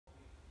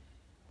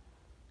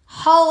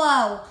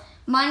Hello,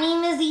 my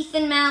name is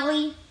Ethan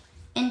Malley,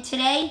 and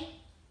today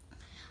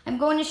I'm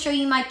going to show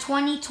you my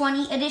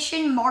 2020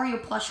 edition Mario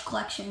plush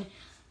collection.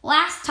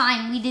 Last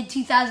time we did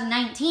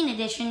 2019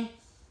 edition,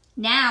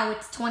 now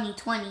it's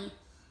 2020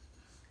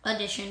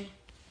 edition.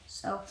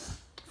 So,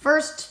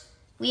 first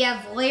we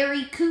have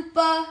Larry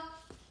Koopa,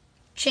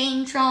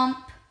 Chain Chomp,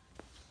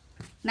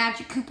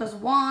 Magic Koopa's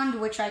wand,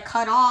 which I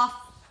cut off,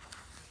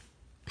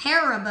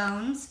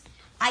 Parabones.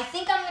 I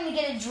think I'm going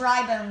to get a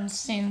dry bones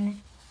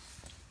soon.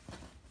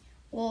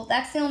 Well,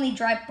 that's the only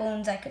dry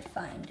bones I could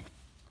find.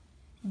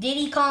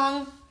 Diddy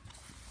Kong,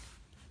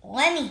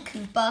 Lemmy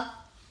Koopa,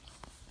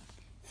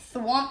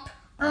 Thwomp.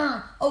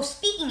 Oh,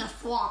 speaking of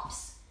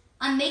Thwomps,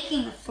 I'm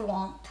making a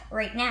Thwomp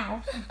right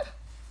now.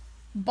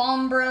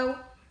 Bombro,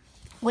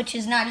 which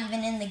is not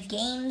even in the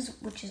games,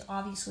 which is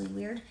obviously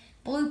weird.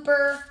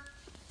 Blooper,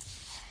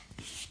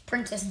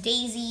 Princess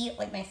Daisy,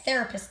 like my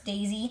therapist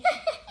Daisy.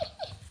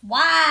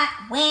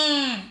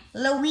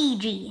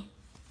 Luigi,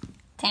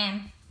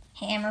 Tam,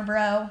 Hammer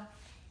Bro,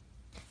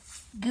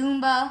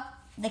 Goomba,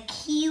 the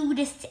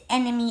cutest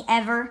enemy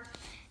ever,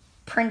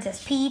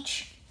 Princess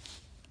Peach,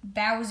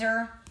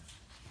 Bowser,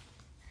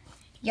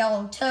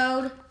 Yellow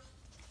Toad,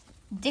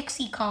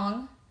 Dixie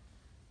Kong,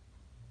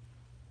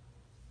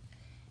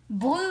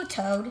 Blue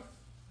Toad,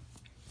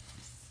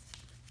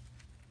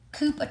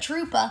 Koopa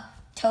Troopa,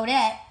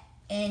 Toadette,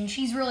 and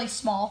she's really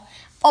small.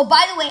 Oh,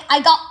 by the way,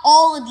 I got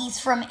all of these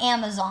from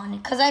Amazon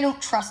because I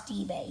don't trust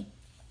eBay.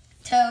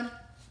 Toad,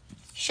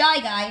 Shy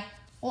Guy.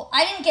 Well,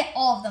 I didn't get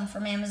all of them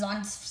from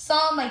Amazon.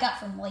 Some I got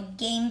from, like,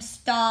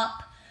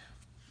 GameStop.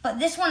 But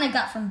this one I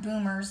got from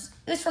Boomers.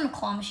 It was from a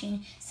claw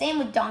machine. Same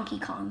with Donkey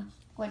Kong,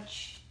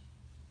 which...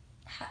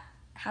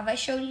 have I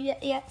showed you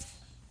yet?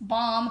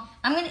 Bomb.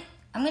 I'm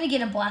gonna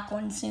get a black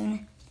one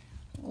soon.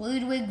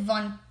 Ludwig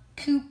von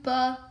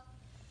Koopa.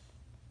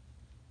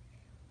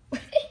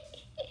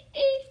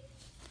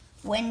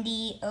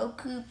 Wendy O.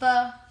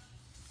 Koopa.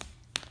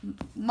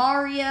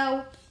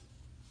 Mario.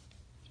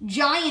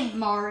 Giant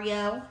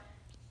Mario.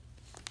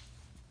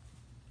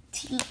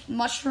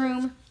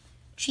 Mushroom.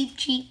 Cheep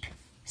Cheep.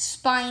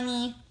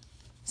 Spiny.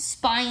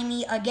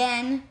 Spiny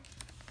again.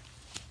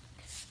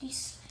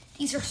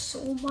 These are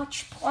so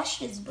much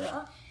plushes,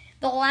 bruh.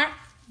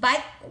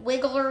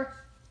 Wiggler.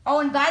 Oh,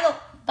 and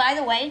by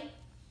the way,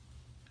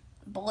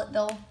 Bullet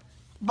Bill,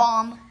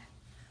 Bomb.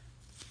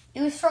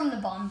 It was from the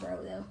Bomb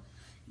Bro, though.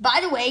 By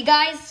the way,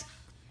 guys,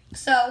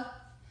 so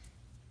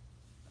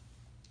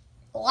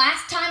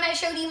last time I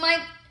showed you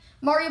my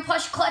Mario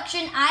plush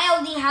collection, I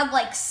only had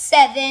like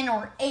 7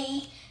 or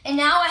 8, and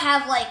now I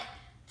have like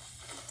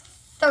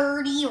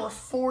 30 or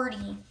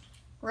 40.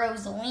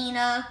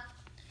 Rosalina.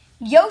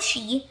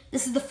 Yoshi,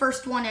 this is the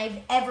first one I've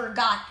ever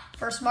got.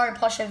 First Mario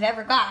plush I've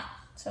ever got.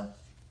 So,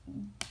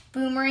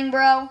 Boomerang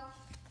Bro.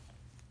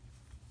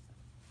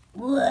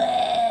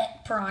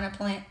 Bleh. Piranha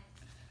Plant.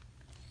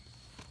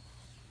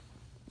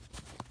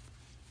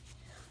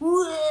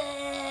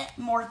 Bleh.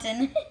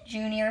 Morton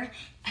Jr.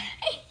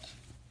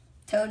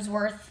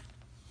 Toadsworth.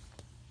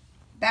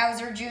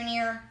 Bowser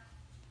Jr.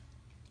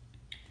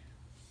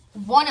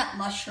 One-Up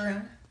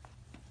Mushroom.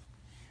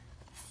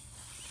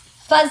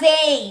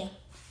 Fuzzy.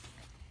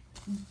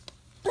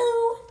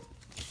 Boo.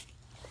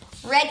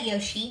 Red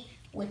Yoshi,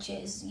 which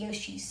is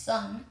Yoshi's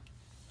son.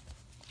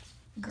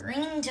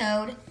 Green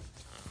Toad.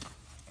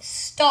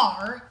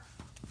 Star.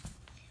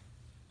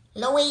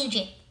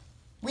 Luigi.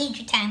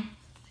 Luigi time.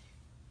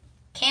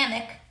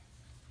 Kamek.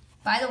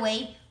 By the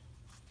way,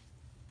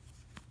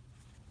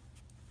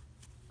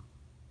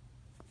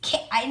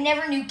 I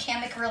never knew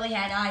Kamek really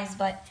had eyes,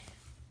 but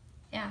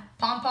yeah.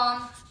 Pom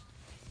Pom.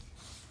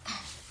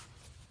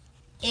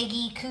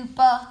 Iggy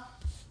Koopa.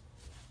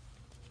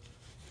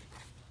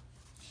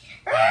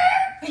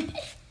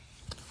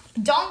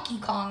 Donkey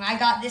Kong. I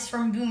got this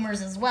from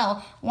Boomers as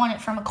well. Won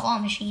it from a claw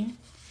machine.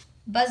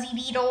 Buzzy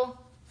Beetle.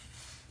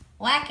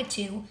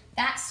 Lakitu.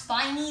 That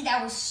Spiny,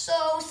 that was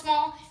so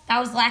small. That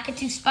was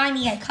Lakitu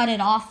Spiny. I cut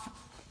it off.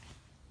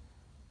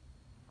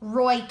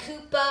 Roy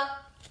Koopa.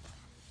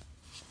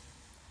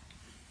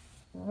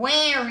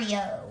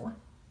 Wario.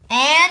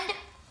 And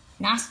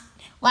last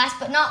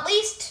but not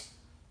least,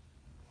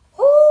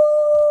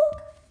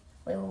 Hook.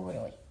 Wait.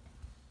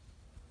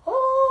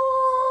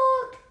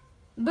 Hook.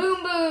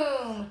 Boom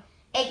Boom,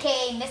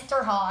 aka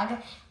Mr. Hog,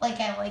 like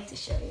I like to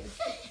show you.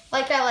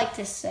 Like I like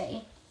to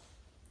say.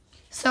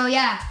 So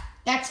yeah,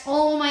 that's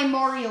all my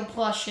Mario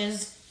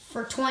plushes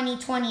for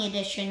 2020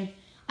 edition.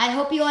 I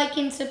hope you like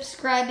and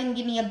subscribe and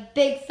give me a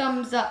big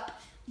thumbs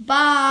up.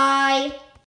 Bye.